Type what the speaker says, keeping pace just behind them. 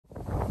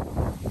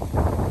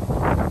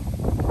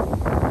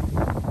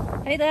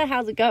Hey there,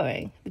 how's it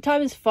going? The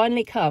time has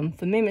finally come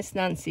for me and Miss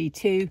Nancy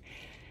to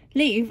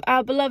leave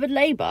our beloved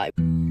lay-by.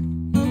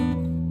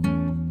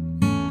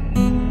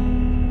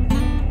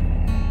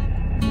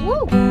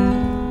 Woo!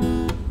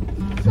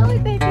 Sorry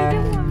baby,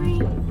 don't worry.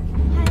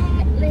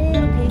 Hey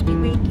little piggy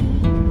wiggy.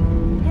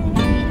 Hey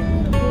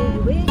little piggy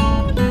wiggy.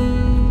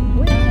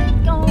 We're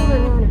going on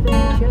an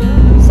adventure.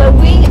 So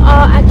we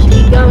are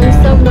actually going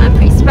somewhere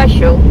pretty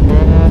special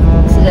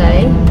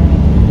today.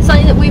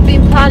 Something that we've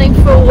been planning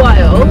for a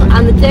while,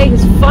 and the day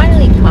has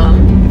finally come.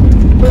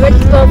 We're ready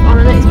to go off on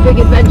our next big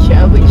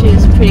adventure, which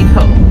is pretty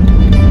cool.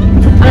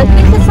 And I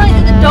think it's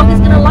something that the dog is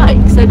going to like,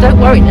 so don't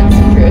worry,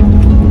 Nancy Drew.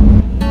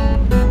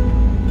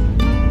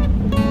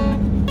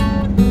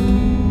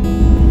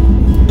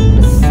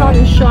 The sun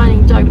is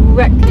shining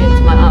directly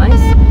into my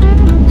eyes,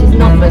 which is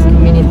not the most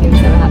convenient thing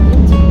that's ever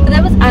happened. But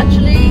there was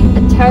actually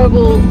a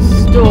terrible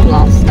storm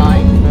last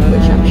night,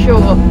 which I'm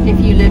sure if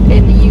you live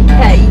in the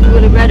UK you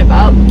will have read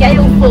about.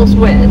 Gale force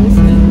winds,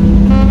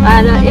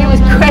 and it was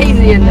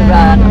crazy in the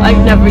van.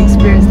 I've never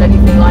experienced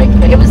anything like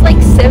it. It was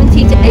like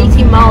 70 to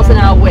 80 miles an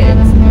hour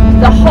winds.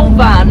 The whole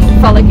van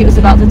felt like it was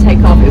about to take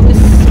off. It was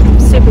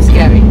super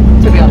scary,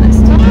 to be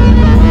honest,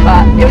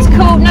 but it was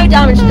cool. No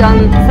damage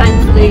done,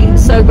 thankfully.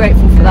 So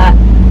grateful for that.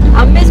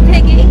 And Miss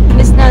Piggy,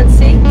 Miss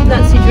Nancy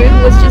Drew,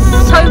 was just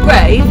so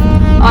brave.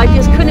 I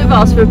just couldn't have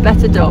asked for a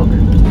better dog.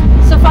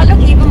 So if I look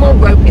even more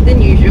ropey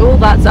than usual,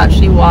 that's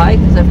actually why,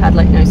 because I've had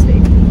like no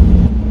sleep.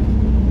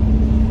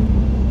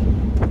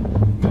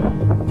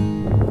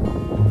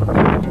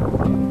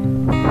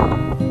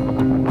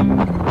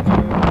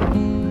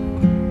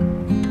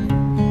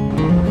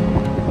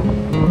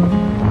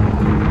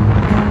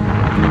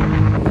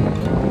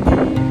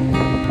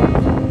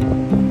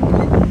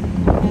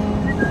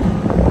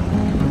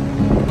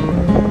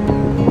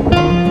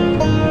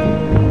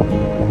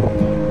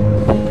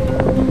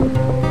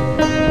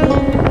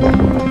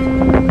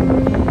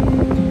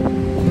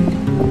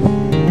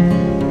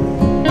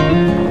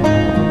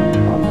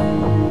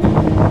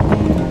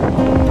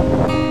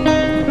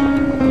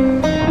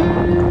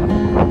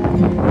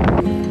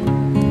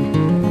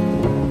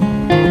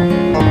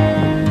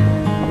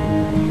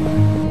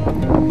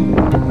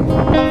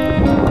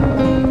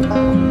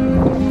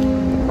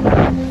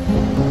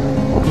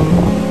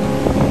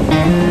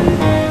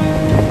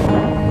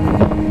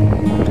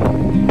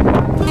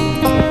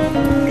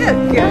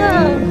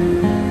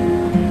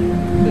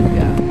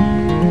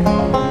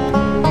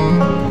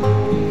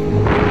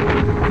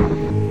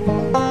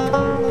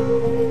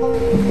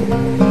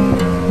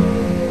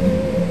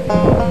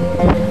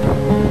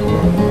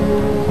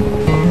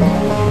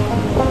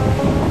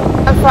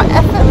 For our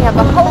effort, we have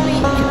a whole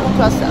week all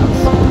to ourselves.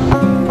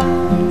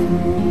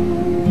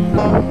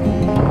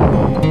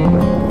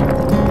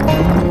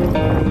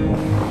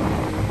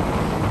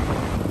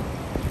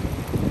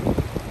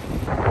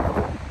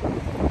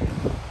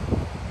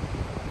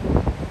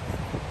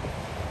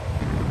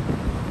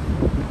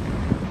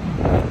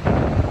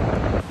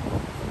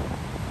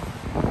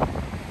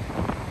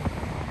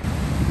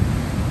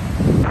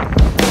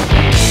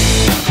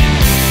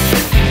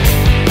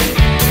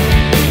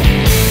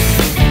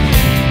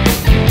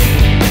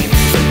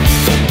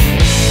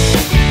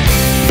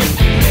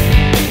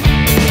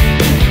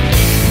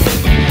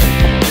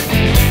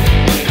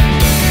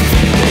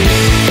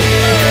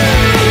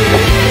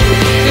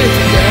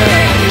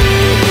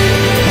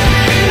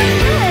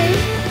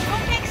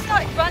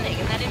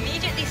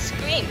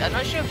 I'm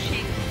not sure if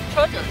she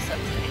trod on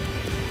something.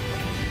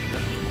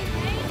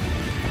 Okay,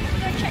 I'm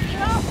gonna check you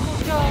out.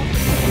 Oh god.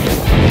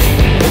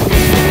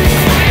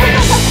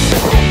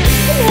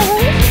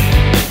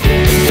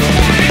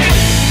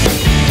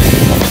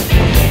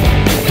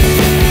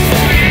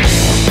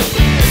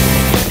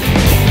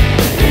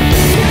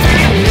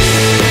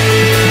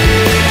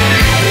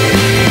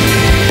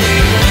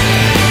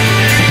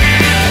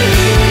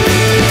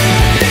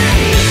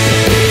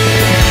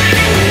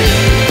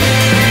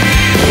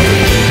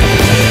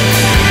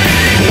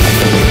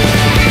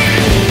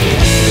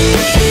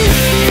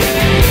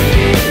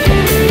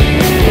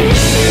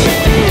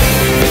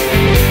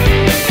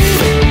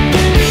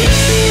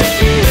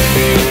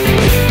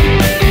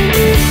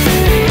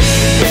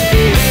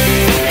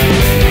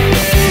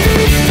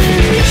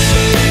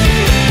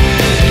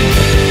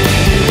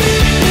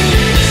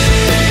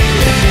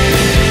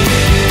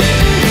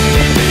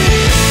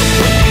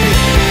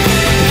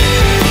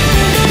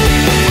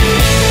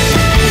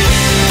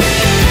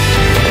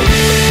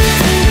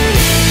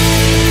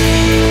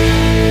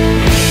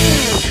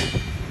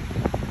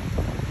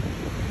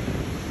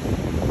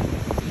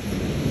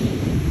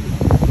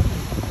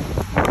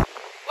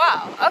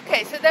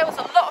 Okay, so there was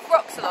a lot of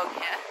rocks along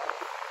here.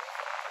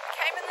 We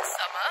came in the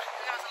summer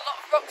and there was a lot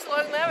of rocks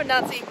along there, and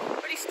Nancy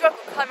really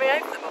struggled climbing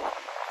over them all.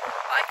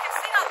 But I can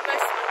see now that most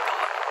of them are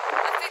gone.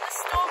 I think the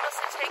storm must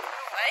have taken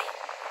them away.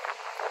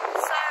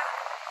 So,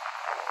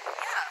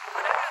 yeah, I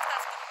don't know if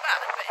that's good or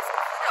bad, but it's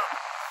good for the dog.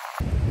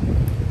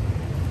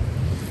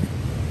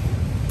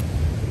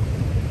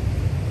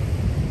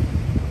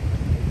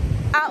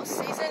 Out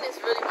season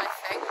is really my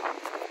thing.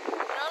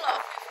 I know a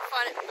lot of people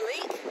find it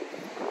bleak.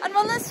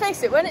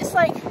 face it, when it's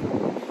like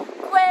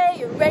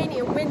grey and rainy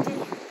and windy,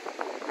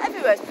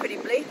 everywhere's pretty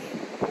bleak.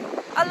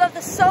 I love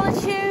the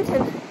solitude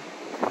and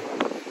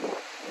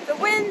the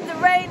wind, the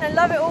rain, I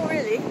love it all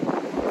really.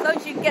 As long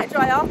as you can get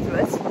dry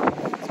afterwards,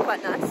 it's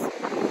quite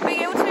nice.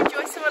 Being able to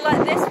enjoy somewhere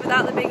like this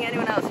without there being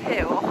anyone else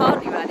here, or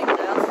hardly anyone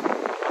else,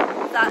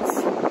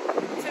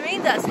 to me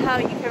that's how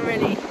you can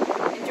really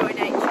enjoy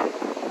nature.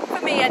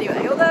 For me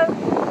anyway, although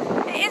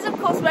it is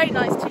of course very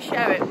nice to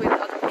share it with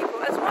other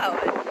people as well.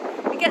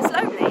 It gets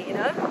lonely, you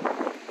know.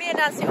 Me and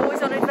Nancy are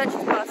always on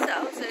adventures by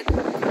ourselves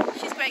and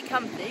she's great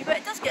company, but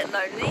it does get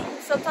lonely.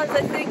 Sometimes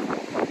I think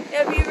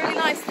it would be really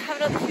nice to have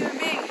another human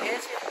being here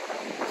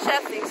to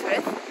share things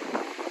with.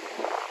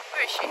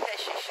 Where is she? There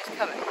she is, she's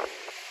coming.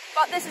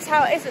 But this is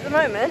how it is at the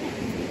moment,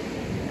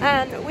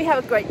 and we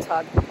have a great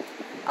time.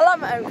 I like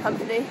my own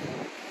company.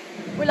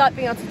 We like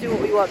being able to do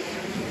what we want,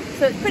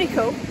 so it's pretty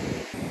cool.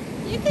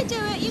 You can do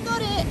it, you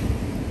got it.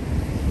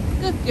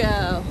 Good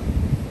girl.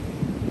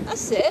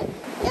 That's it.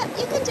 Yep,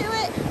 you can do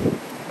it.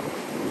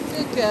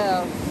 Good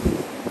girl.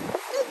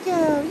 Good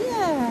girl,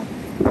 yeah.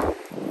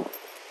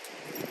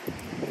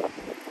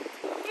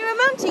 You're a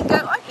mountain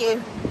goat, aren't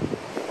you?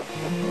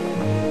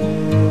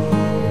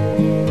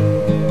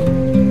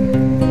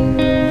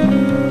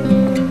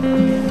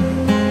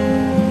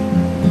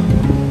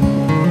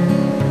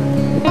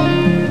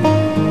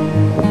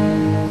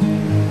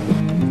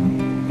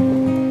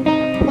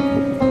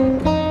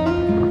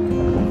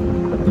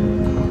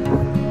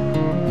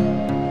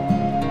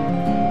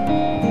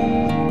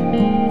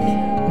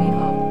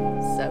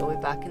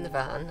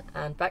 Van,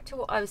 and back to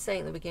what I was saying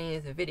at the beginning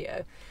of the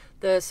video,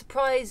 the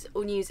surprise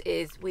or news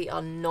is we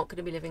are not going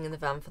to be living in the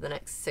van for the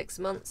next 6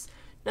 months.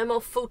 No more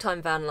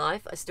full-time van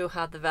life. I still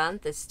have the van.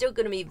 There's still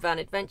going to be van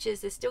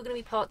adventures. There's still going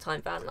to be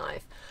part-time van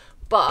life,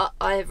 but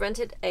I have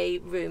rented a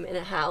room in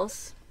a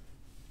house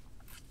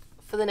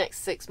for the next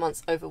 6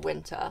 months over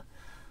winter.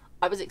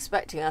 I was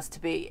expecting us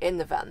to be in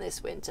the van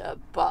this winter,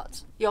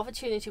 but the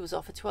opportunity was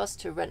offered to us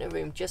to rent a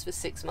room just for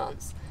 6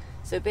 months,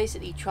 so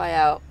basically try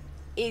out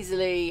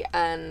easily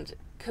and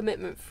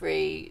commitment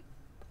free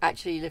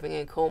actually living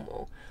in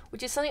Cornwall,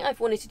 which is something I've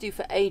wanted to do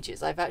for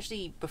ages. I've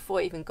actually, before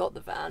I even got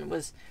the van,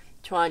 was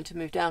trying to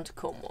move down to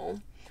Cornwall.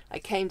 I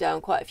came down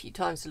quite a few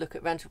times to look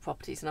at rental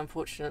properties, and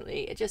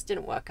unfortunately it just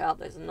didn't work out.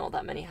 There's not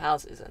that many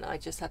houses and I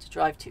just had to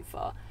drive too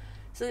far.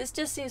 So this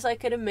just seems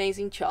like an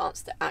amazing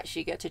chance to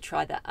actually get to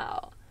try that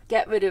out.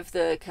 Get rid of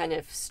the kind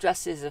of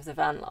stresses of the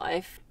van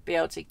life, be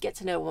able to get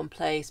to know one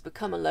place,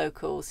 become a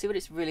local, see what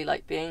it's really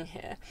like being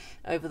here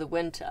over the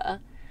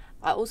winter.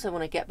 I also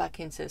want to get back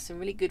into some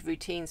really good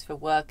routines for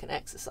work and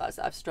exercise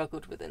that I've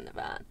struggled with in the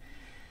van.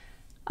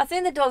 I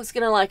think the dog's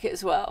going to like it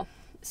as well.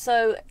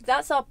 So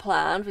that's our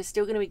plan. We're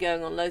still going to be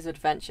going on loads of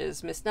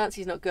adventures. Miss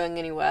Nancy's not going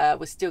anywhere.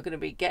 We're still going to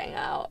be getting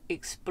out,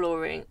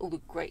 exploring all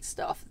the great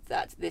stuff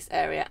that this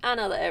area and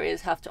other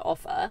areas have to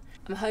offer.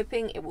 I'm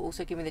hoping it will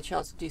also give me the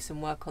chance to do some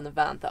work on the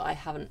van that I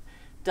haven't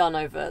done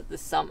over the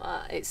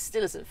summer. It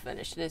still isn't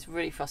finished and it's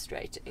really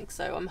frustrating.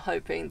 So I'm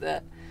hoping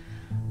that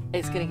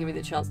it's going to give me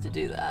the chance to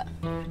do that.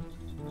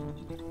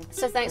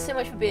 So thanks so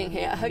much for being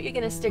here. I hope you're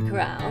going to stick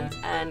around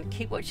and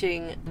keep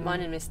watching mine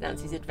and Miss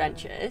Nancy's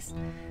adventures.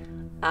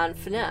 And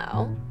for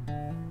now,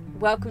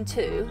 welcome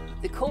to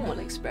the Cornwall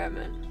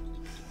experiment.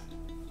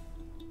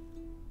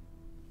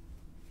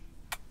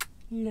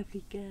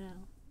 Lovely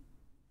girl.